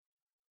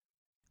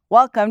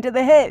Welcome to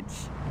The Hitch,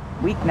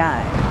 Week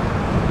 9.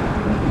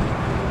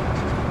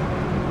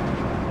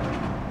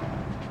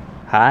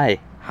 Hi.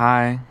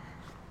 Hi.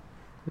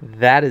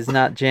 That is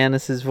not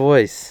Janice's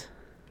voice.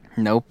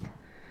 Nope.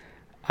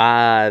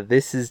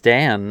 This is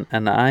Dan,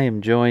 and I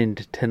am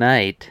joined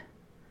tonight,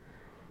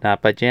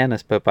 not by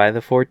Janice, but by the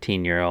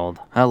 14-year-old.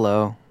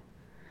 Hello.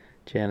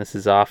 Janice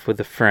is off with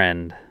a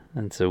friend,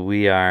 and so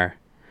we are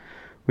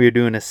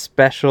doing a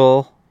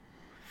special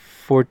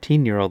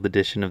 14-year-old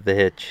edition of The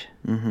Hitch.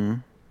 Mm-hmm.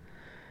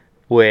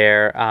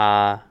 Where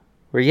I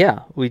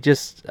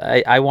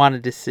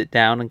wanted to sit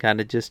down and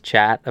kind of just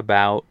chat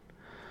about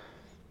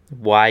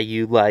why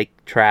you like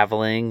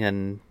traveling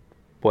and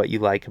what you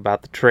like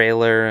about the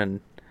trailer and,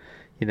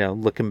 you know,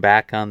 looking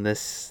back on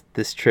this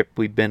trip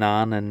we've been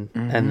on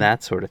and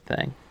that sort of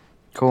thing.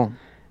 Cool.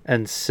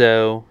 And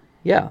so,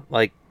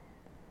 why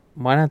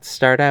not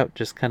start out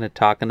just kind of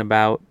talking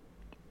about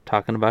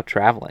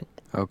traveling?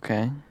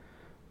 Okay.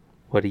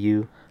 What do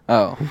you...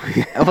 Oh.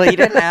 Well, you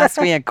didn't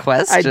ask me a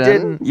question. I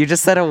didn't. You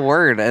just said a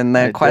word and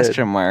then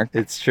question mark.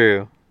 It's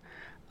true.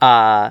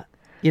 One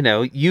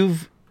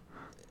of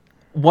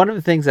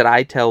the things that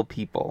I tell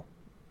people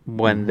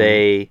when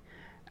they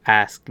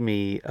ask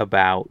me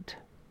about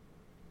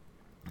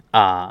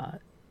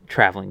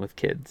traveling with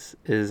kids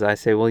is I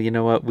say, well, you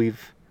know what,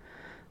 we've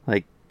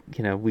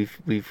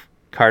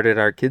carted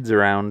our kids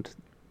around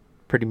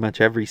pretty much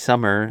every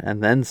summer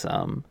and then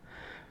some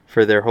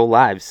for their whole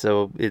lives,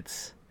 so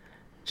it's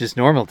just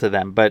normal to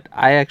them. But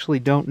I actually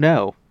don't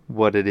know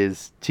what it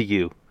is to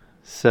you.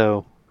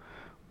 So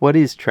what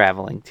is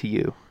traveling to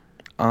you?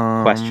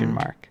 Question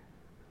mark.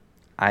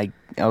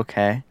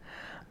 Okay.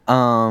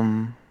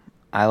 I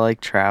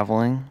like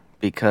traveling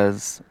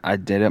because I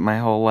did it my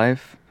whole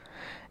life.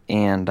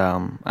 And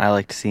I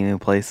like to see new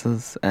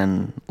places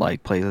and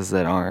like places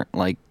that aren't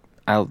like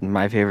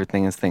my favorite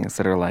thing is things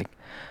that are like,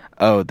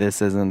 oh,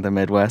 this isn't the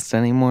Midwest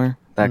anymore.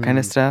 That kind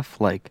of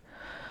stuff. Like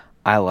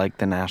I like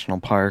the national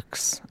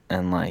parks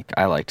and like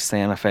I liked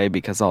Santa Fe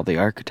because all the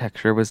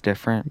architecture was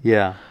different.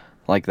 Yeah.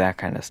 Like that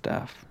kind of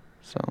stuff.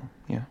 So,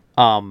 yeah.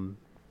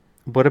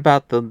 What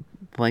about the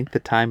length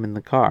of time in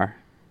the car?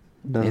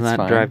 Doesn't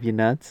that drive you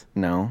nuts?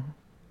 No.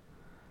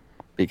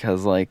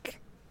 Because like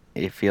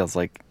it feels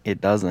like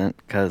it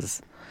doesn't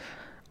cuz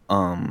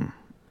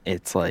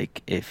it's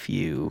like if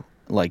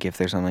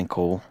there's something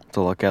cool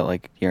to look at,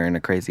 like you're in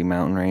a crazy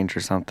mountain range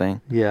or something.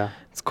 Yeah.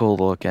 It's cool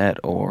to look at,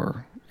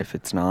 or if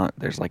it's not,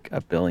 there's like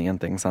a billion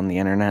things on the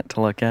internet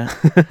to look at.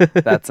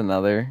 That's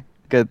another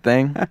good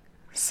thing.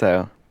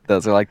 So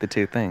those are like the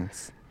two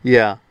things.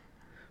 Yeah.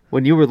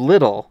 When you were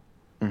little,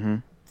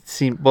 our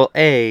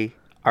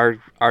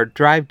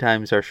drive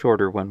times are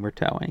shorter when we're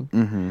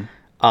towing.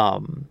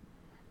 When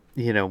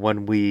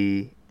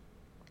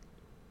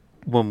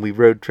we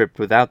road tripped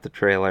without the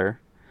trailer,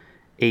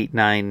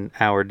 8-9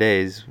 hour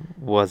days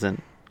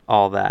wasn't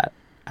all that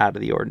out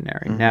of the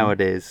ordinary.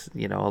 Nowadays,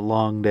 a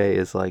long day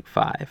is like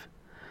 5.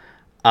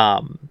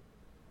 And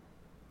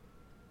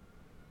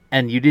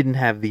you didn't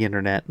have the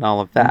internet and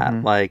all of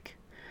that. Like,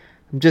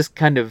 I'm just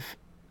kind of,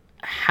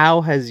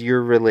 how has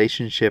your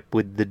relationship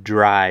with the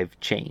drive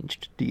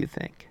changed, do you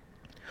think?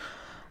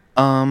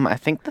 I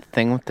think the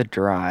thing with the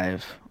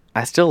drive,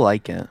 I still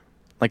like it.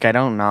 Like, I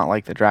don't not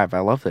like the drive.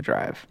 I love the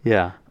drive.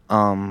 Yeah.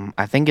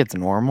 I think it's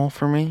normal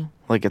for me.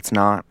 Like, it's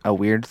not a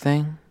weird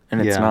thing, and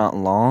it's not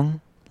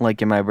long.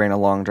 Like, in my brain, a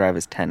long drive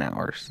is 10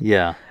 hours.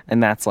 Yeah.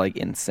 And that's, like,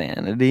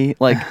 insanity.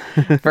 Like,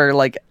 for,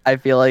 like, I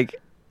feel like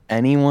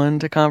anyone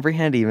to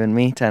comprehend, even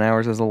me, 10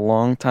 hours is a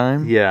long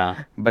time.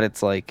 Yeah. But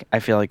it's, like, I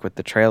feel like with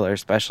the trailer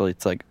especially,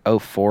 it's like,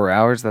 4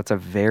 hours, that's a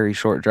very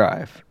short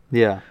drive.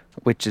 Yeah.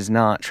 Which is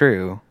not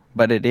true,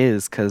 but it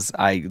is, because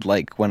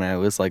when I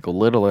was, like,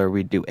 littler,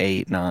 we'd do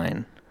 8,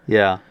 9.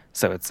 Yeah.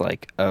 So it's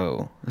like,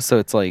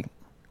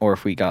 or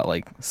if we got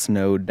like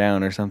snowed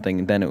down or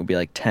something, then it would be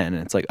like 10,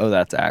 and it's like, oh,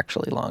 that's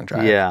actually long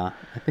drive. Yeah,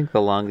 I think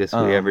the longest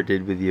we ever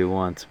did with you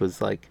once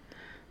was like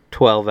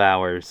 12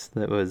 hours.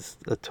 That was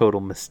a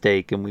total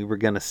mistake, and we were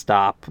going to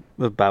stop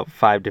about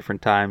 5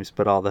 different times,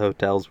 but all the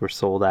hotels were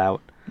sold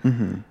out.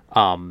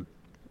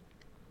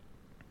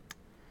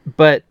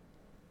 But,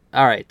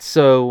 all right,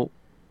 so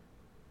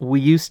we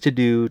used to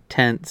do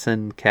tents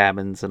and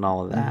cabins and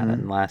all of that,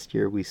 and last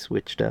year we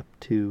switched up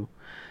to,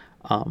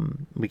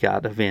 we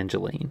got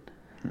Evangeline.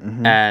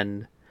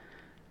 And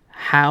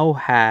how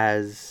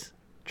has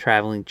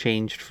traveling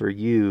changed for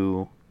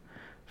you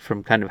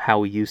from kind of how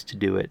we used to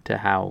do it to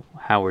how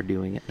we're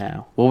doing it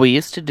now? Well, we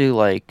used to do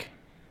like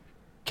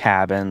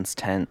cabins,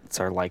 tents,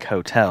 or like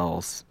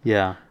hotels.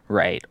 Yeah.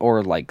 Right.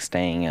 Or like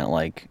staying at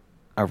like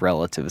a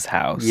relative's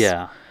house.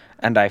 Yeah.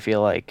 And I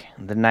feel like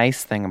the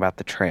nice thing about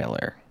the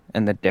trailer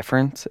and the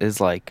difference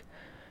is like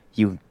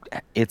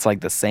it's like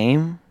the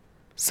same.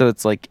 So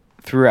it's like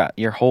throughout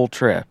your whole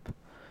trip,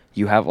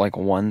 you have like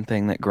one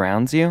thing that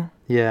grounds you.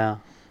 Yeah.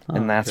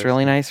 And that's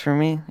really nice for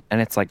me. And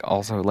it's like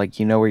also like,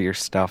 you know where your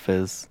stuff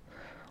is.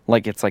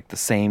 Like it's like the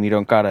same. You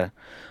don't gotta,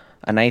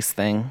 a nice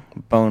thing,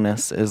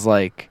 bonus is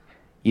like,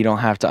 you don't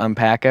have to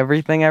unpack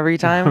everything every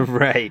time.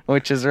 Right.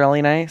 Which is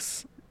really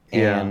nice.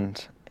 Yeah.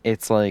 And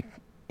it's like,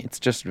 it's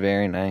just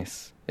very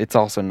nice. It's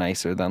also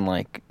nicer than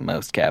like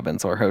most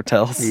cabins or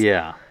hotels.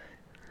 Yeah.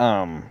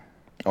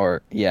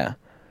 Or yeah.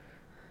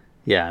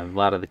 Yeah, a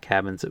lot of the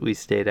cabins that we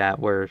stayed at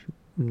were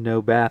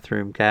no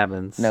bathroom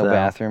cabins. No so-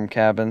 bathroom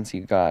cabins.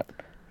 You got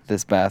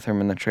this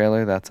bathroom in the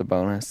trailer. That's a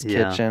bonus.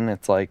 Yeah. Kitchen.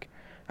 It's like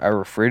a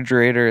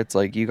refrigerator. It's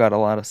like you got a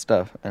lot of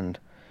stuff, and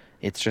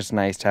it's just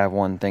nice to have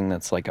one thing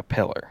that's like a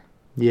pillar.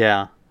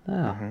 Yeah.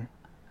 Oh, Mhm.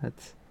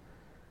 that's...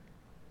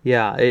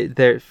 Yeah,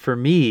 there for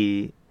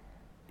me,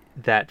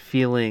 that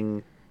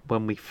feeling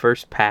when we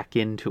first pack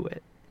into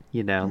it,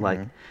 you know, like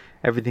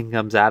everything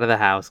comes out of the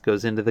house,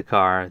 goes into the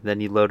car, then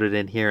you load it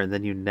in here, and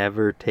then you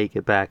never take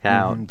it back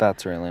out. Mhm,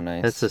 that's really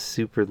nice. That's a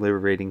super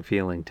liberating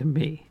feeling to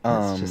me.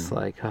 It's just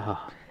like, oh.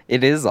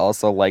 It is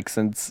also like,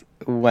 since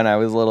when I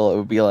was little, it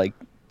would be like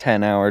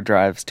 10-hour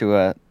drives to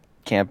a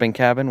camping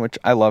cabin, which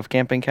I love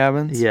camping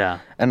cabins. Yeah.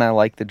 And I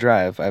like the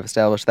drive. I've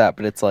established that,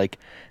 but it's like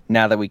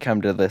now that we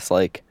come to this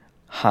like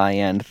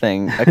high-end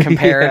thing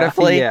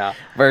comparatively Yeah.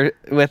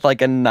 with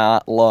like a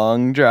not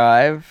long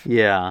drive,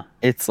 Yeah.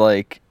 it's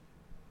like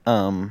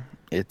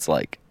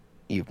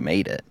you've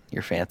made it.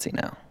 You're fancy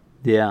now.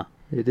 Yeah.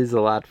 It is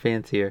a lot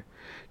fancier.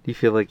 Do you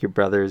feel like your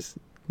brother's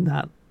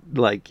not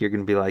like you're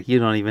going to be like, you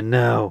don't even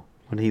know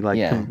when he like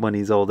Yeah. when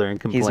he's older and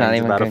complains He's not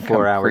even about a gonna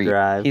 4-hour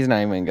drive? He's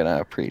not even gonna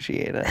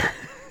appreciate it.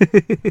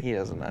 He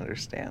doesn't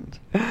understand.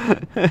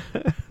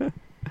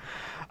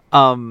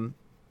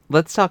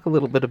 Let's talk a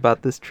little bit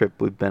about this trip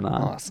we've been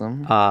on.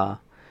 Awesome.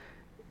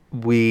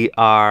 We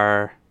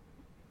are,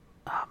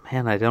 oh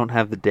man, I don't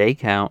have the day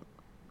count.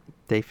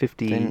 Day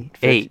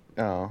 58.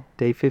 Oh.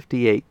 Day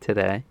 58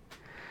 today.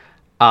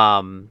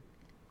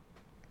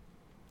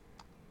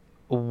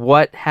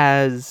 What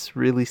has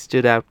really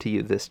stood out to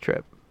you this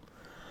trip?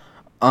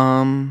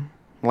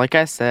 Like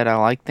I said, I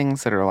like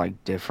things that are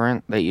like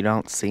different that you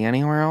don't see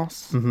anywhere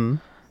else. Mm-hmm.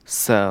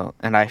 So,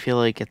 and I feel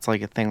like it's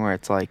like a thing where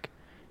it's like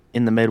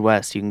in the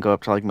Midwest, you can go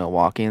up to like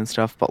Milwaukee and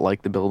stuff, but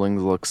like the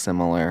buildings look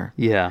similar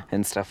Yeah.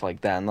 and stuff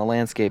like that. And the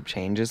landscape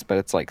changes, but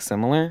it's like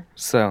similar.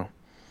 So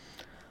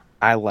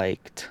I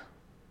liked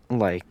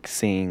like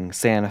seeing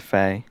Santa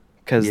Fe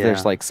because Yeah.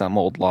 there's like some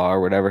old law or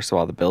whatever. So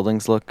all the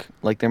buildings look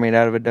like they're made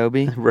out of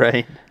Adobe.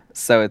 Right.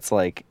 So it's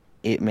like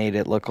it made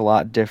it look a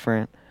lot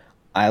different.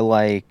 I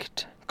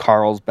liked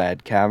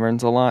Carlsbad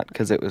Caverns a lot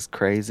because it was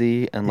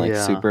crazy and like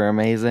Yeah. super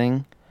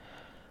amazing.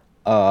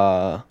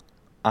 I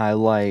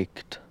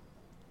liked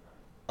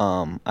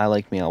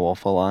Mia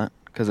Wolf a lot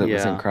because it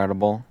was Yeah.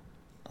 incredible.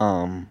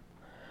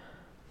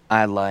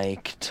 I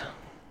liked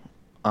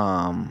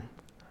I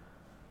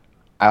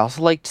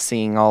also liked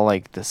seeing all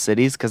like the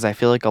cities because I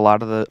feel like a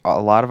lot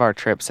of our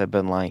trips have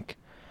been like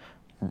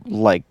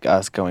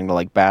us going to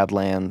like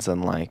Badlands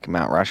and like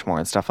Mount Rushmore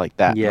and stuff like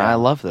that. And Yeah. I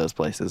love those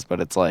places, but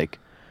it's like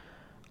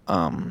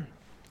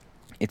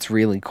it's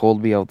really cool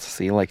to be able to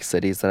see like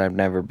cities that I've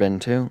never been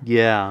to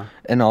Yeah.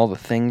 and all the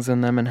things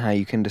in them and how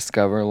you can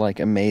discover like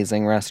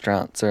amazing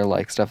restaurants or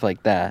like stuff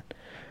like that,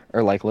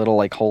 or like little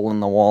like hole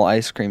in the wall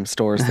ice cream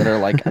stores that are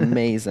like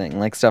amazing,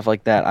 like stuff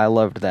like that. I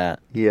loved that.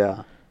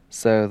 Yeah.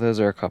 So those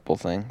are a couple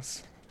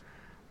things.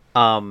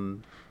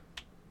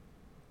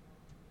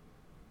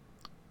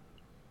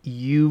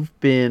 You've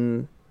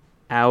been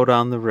out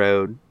on the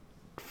road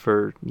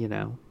for,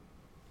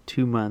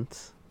 2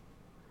 months.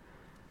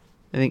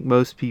 I think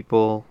most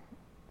people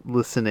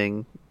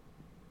listening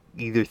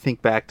either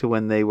think back to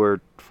when they were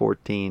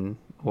 14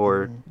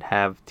 or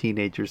have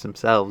teenagers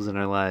themselves and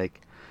are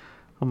like,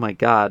 oh my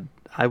God,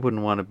 I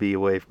wouldn't want to be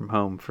away from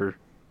home for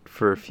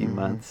a few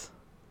months.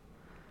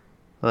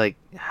 Like,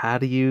 how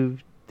do you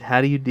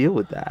deal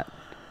with that?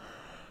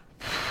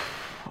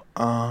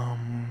 I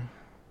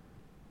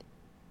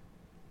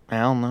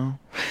don't know.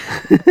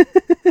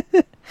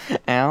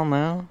 I don't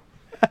know.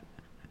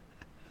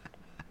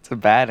 It's a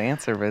bad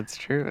answer, but it's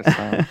true.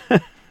 So,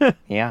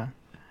 yeah.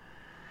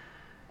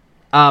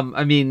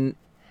 I mean,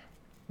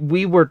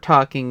 we went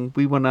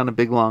on a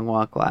big long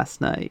walk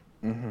last night,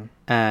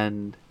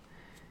 and,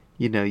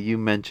 you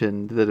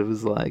mentioned that it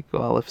was like,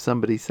 well, if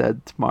somebody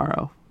said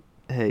tomorrow,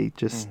 hey,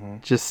 just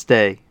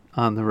stay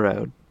on the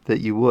road,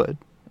 that you would.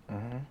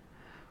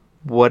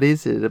 What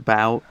is it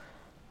about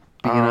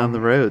being on the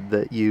road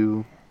that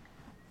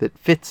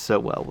fits so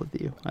well with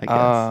you, I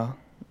guess?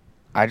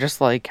 I just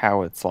like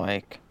how it's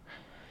like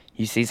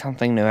you see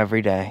something new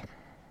every day,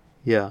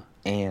 Yeah.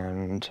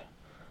 and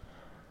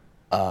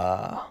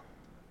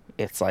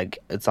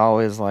it's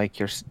always like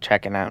you're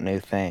checking out new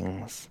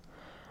things,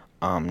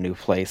 new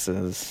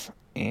places,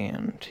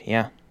 and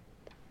yeah,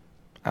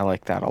 I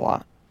like that a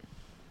lot.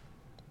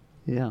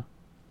 Yeah.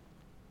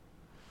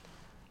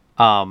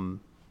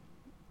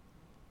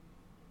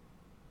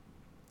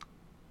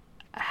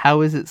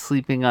 How is it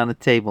sleeping on a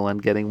table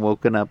and getting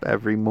woken up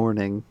every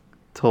morning,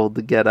 told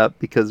to get up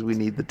because we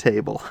need the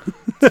table?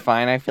 It's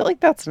fine. I feel like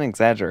that's an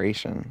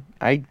exaggeration.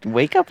 I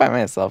wake up by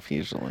myself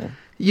usually.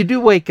 You do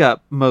wake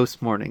up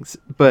most mornings,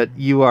 but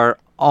you are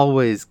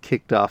always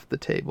kicked off the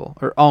table,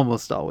 or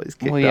almost always kicked off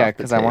the table. Well, yeah,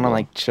 because I want to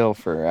like chill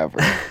forever.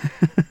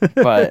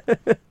 But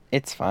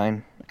it's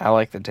fine. I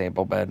like the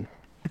table bed.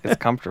 It's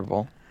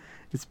comfortable.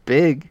 It's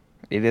big.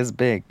 It is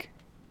big.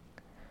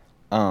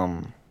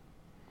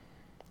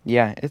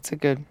 Yeah, it's a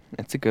good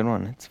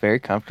one. It's very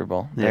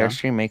comfortable. The Yeah.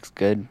 Airstream makes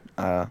good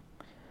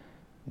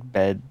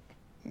bed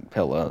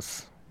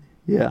pillows.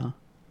 Yeah.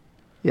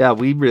 Yeah,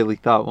 we really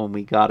thought when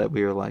we got it,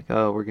 we were like,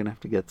 oh, we're going to have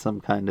to get some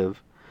kind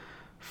of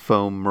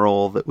foam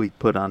roll that we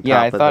put on top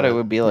Yeah, I of thought the- it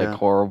would be like yeah.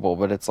 horrible,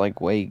 but it's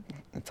like, wait,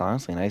 it's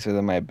honestly nicer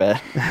than my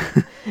bed.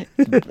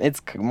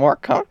 It's more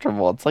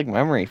comfortable. It's like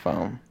memory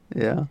foam.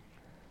 Yeah.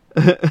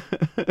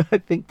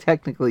 I think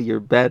technically your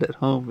bed at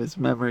home is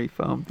memory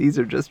foam. These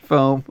are just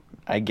foam.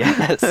 I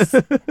guess.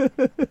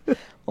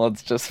 Well,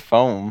 it's just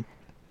foam,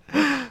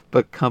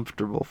 But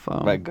comfortable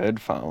foam. but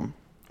good foam.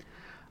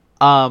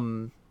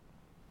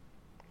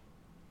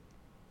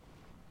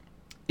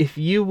 If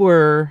you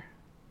were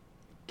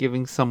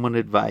giving someone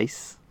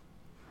advice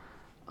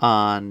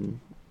on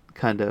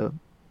kind of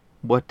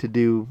what to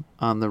do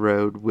on the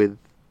road with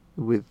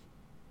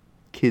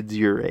kids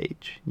your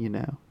age,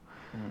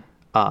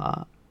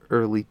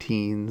 early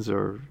teens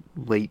or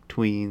late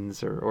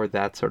tweens or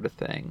that sort of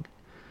thing,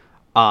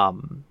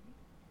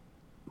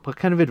 what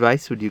kind of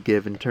advice would you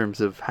give in terms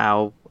of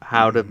how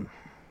to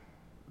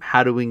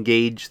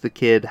engage the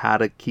kid, how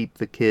to keep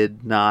the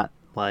kid not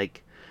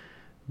like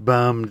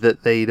bummed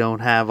that they don't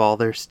have all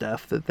their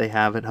stuff that they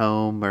have at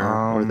home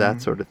or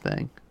that sort of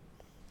thing?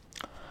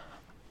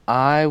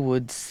 I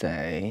would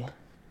say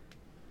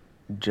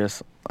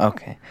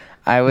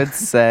I would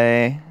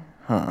say,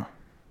 let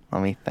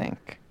me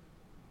think.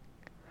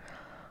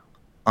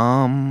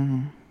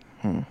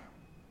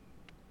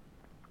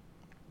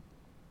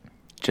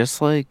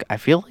 Just like, I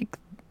feel like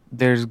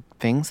there's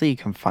things that you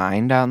can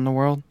find out in the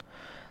world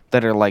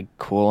that are like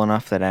cool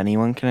enough that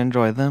anyone can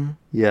enjoy them.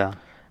 Yeah.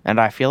 And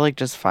I feel like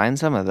just find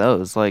some of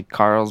those, like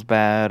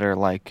Carlsbad or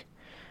like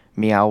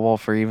Meow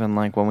Wolf, or even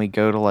like when we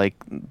go to like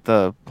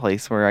the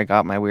place where I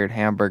got my weird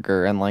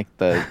hamburger and like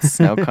the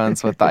snow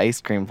cones with the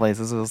ice cream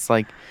places. It's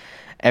like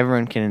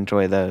everyone can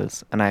enjoy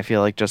those. And I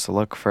feel like just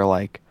look for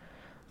like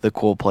the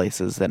cool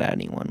places that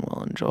anyone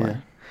will enjoy.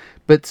 Yeah.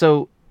 But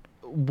so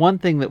one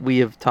thing that we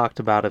have talked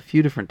about a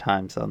few different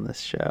times on this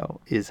show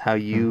is how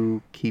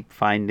you keep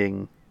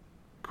finding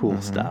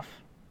cool stuff.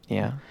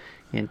 Yeah.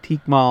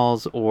 Antique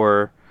malls,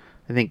 or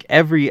I think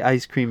every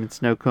ice cream and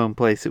snow cone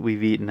place that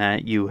we've eaten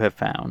at, you have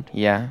found.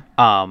 Yeah.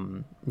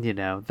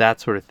 That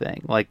sort of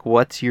thing. Like,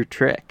 what's your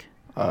trick?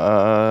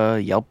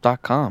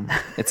 Yelp.com.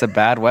 It's a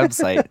bad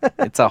website.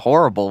 It's a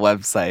horrible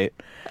website.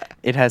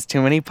 It has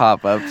too many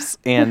pop-ups,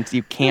 and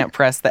you can't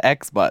press the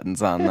X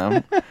buttons on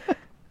them.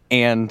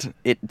 And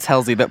it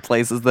tells you that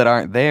places that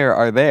aren't there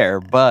are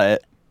there,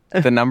 but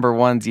the number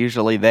one's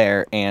usually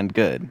there and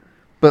good.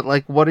 But,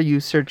 like, what are you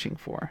searching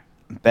for?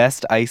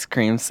 Best ice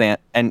cream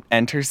and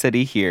enter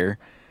city here.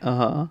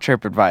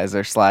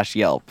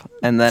 TripAdvisor/Yelp.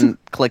 And then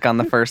click on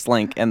the first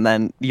link, and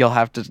then you'll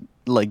have to,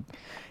 like,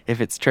 if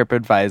it's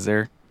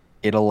TripAdvisor,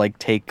 it'll, like,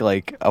 take,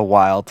 like, a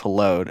while to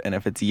load. And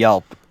if it's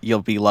Yelp,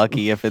 you'll be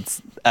lucky if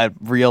it's a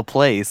real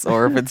place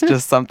or if it's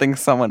just something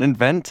someone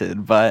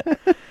invented. But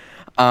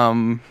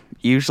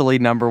usually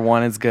number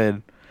one is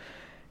good.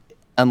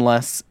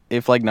 Unless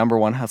if, like, number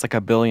one has, like, a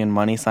billion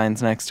money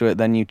signs next to it,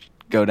 then you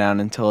go down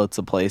until it's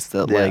a place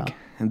that, like,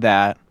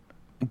 that.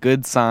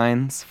 Good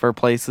signs for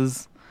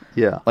places.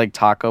 Yeah. Like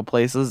taco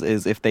places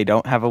is if they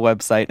don't have a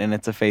website and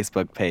it's a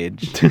Facebook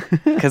page.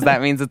 Because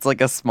that means it's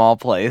like a small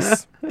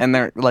place and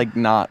they're like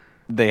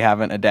they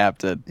haven't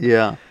adapted.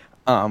 Yeah.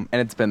 And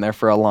it's been there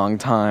for a long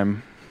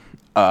time.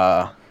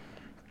 And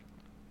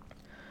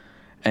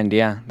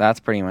yeah, that's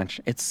pretty much,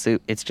 it's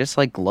just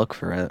like look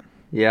for it.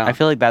 Yeah. I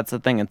feel like that's the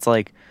thing. It's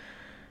like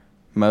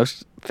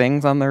most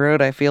things on the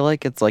road, I feel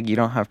like it's like you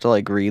don't have to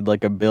like read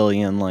like a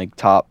billion like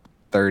top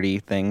 30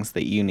 things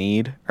that you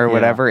need or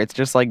whatever. It's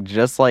just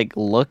like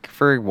look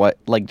for what,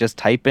 like just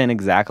type in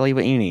exactly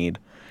what you need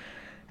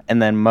and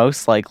then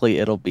most likely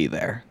it'll be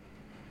there.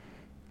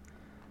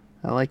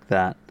 I like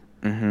that.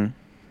 Mm-hmm.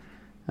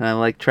 And I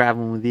like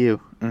traveling with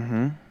you.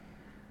 Mm-hmm.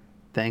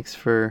 Thanks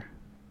for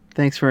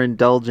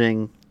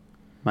indulging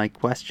my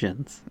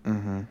questions.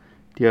 Mm-hmm.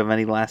 Do you have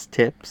any last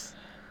tips?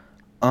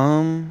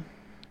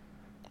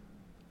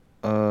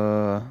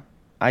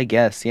 I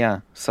guess,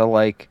 yeah. So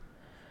like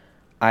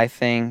I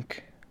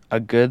think a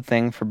good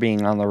thing for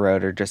being on the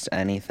road or just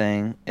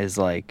anything is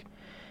like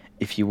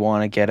if you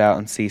want to get out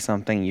and see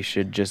something, you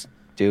should just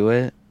do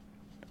it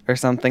or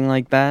something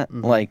like that.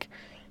 Mm-hmm. Like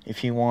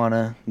if you want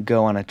to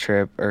go on a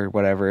trip or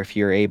whatever, if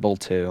you're able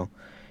to,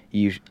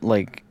 you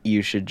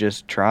should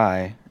just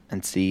try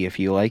and see if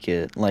you like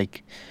it.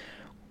 Like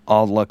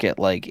I'll look at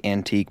like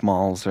antique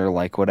malls or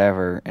like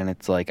whatever, and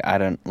it's like I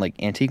don't like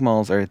antique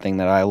malls are a thing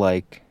that I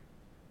like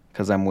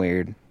because I'm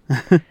weird.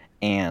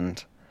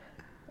 And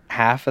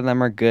half of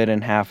them are good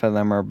and half of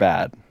them are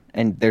bad.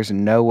 And there's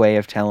no way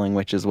of telling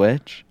which is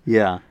which.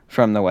 Yeah.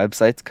 From the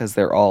websites because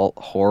they're all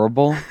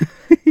horrible.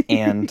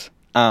 And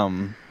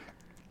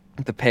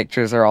the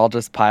pictures are all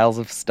just piles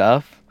of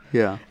stuff.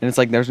 Yeah. And it's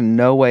like there's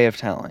no way of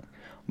telling.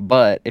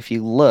 But if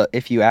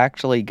you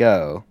actually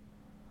go,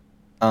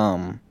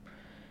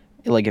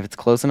 like if it's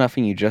close enough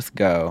and you just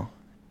go,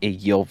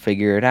 you'll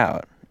figure it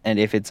out. And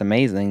if it's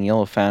amazing,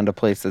 you'll have found a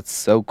place that's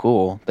so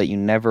cool that you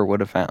never would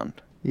have found.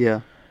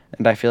 Yeah.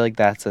 And I feel like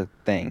that's a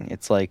thing.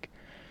 It's like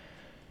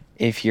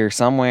if you're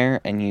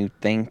somewhere and you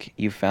think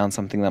you've found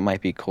something that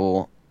might be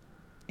cool,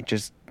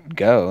 just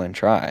go and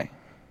try.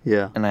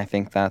 Yeah. And I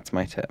think that's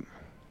my tip.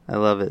 I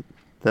love it.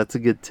 That's a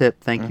good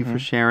tip. Thank you for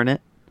sharing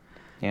it.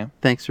 Yeah.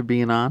 Thanks for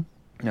being on.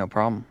 No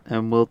problem.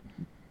 And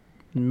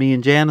me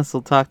and Janice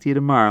will talk to you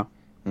tomorrow.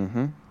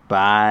 Mm-hmm.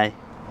 Bye.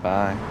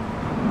 Bye.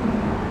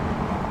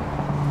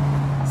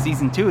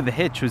 Season 2 of The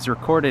Hitch was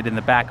recorded in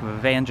the back of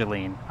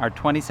Evangeline, our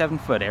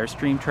 27-foot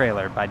Airstream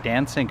trailer by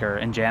Dan Sinker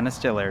and Janice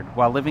Dillard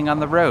while living on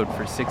the road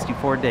for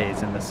 64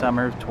 days in the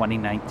summer of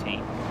 2019.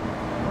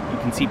 You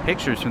can see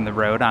pictures from the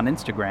road on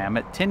Instagram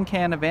at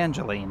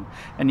TinCanEvangeline,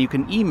 and you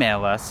can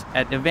email us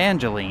at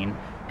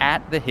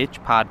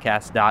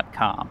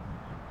evangeline@thehitchpodcast.com.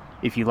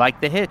 If you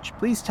like The Hitch,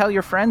 please tell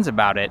your friends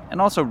about it,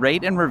 and also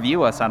rate and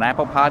review us on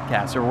Apple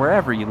Podcasts or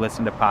wherever you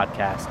listen to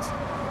podcasts.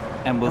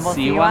 And we'll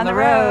see you on the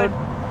road.